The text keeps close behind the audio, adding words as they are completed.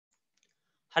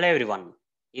Hello everyone.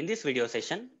 In this video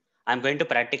session, I'm going to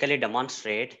practically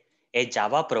demonstrate a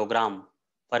Java program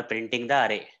for printing the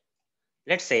array.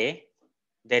 Let's say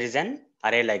there is an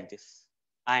array like this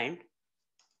and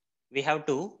we have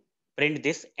to print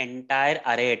this entire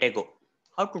array at a go.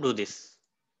 How to do this?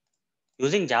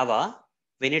 Using Java,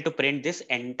 we need to print this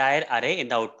entire array in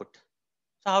the output.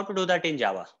 So how to do that in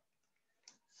Java?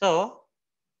 So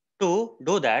to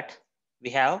do that, we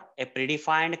have a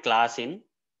predefined class in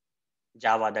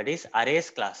Java, that is arrays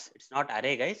class. It's not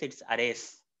array guys, it's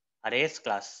arrays. Arrays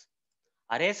class.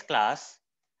 Arrays class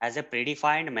has a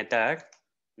predefined method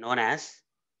known as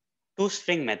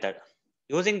toString method.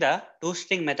 Using the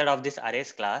toString method of this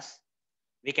arrays class,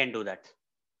 we can do that.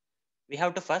 We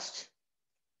have to first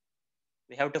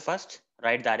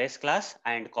write the arrays class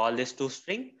and call this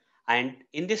toString. And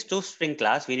in this toString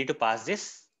class, we need to pass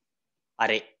this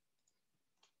array.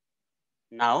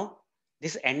 Now,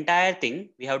 this entire thing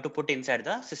we have to put inside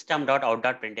the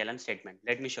system.out.println statement.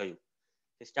 Let me show you.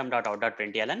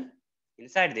 System.out.println.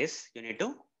 Inside this, you need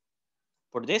to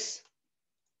put this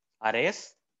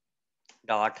arrays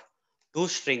dot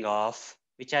toString of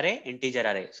which array? Integer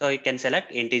array. So you can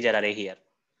select integer array here.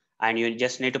 And you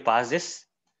just need to pass this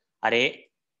array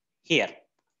here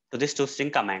to this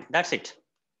toString command. That's it.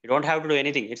 You don't have to do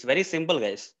anything. It's very simple,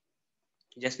 guys.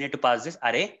 You just need to pass this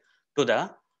array to the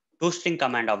toString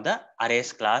command of the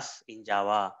arrays class in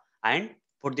Java and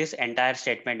put this entire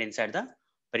statement inside the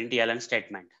println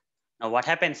statement. Now what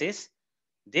happens is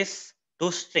this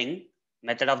toString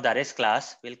method of the arrays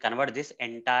class will convert this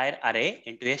entire array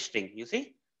into a string. You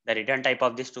see the return type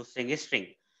of this toString is string.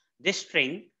 This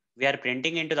string we are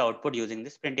printing into the output using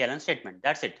this println statement.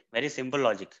 That's it. Very simple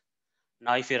logic.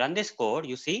 Now if you run this code,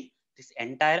 you see this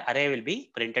entire array will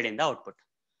be printed in the output.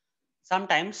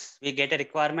 Sometimes we get a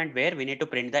requirement where we need to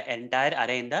print the entire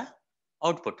array in the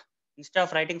output. Instead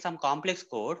of writing some complex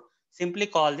code, simply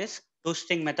call this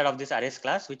toString method of this arrays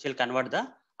class, which will convert the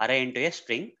array into a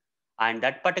string. And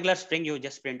that particular string you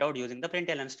just print out using the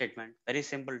println statement. Very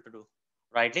simple to do.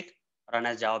 Right click, run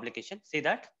as Java application. See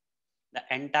that the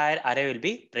entire array will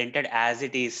be printed as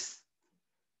it is.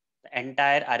 The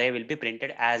entire array will be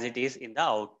printed as it is in the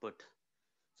output.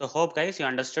 So hope guys you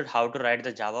understood how to write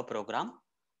the Java program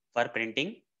for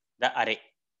printing the array.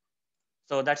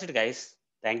 So that's it guys.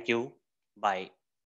 Thank you. Bye.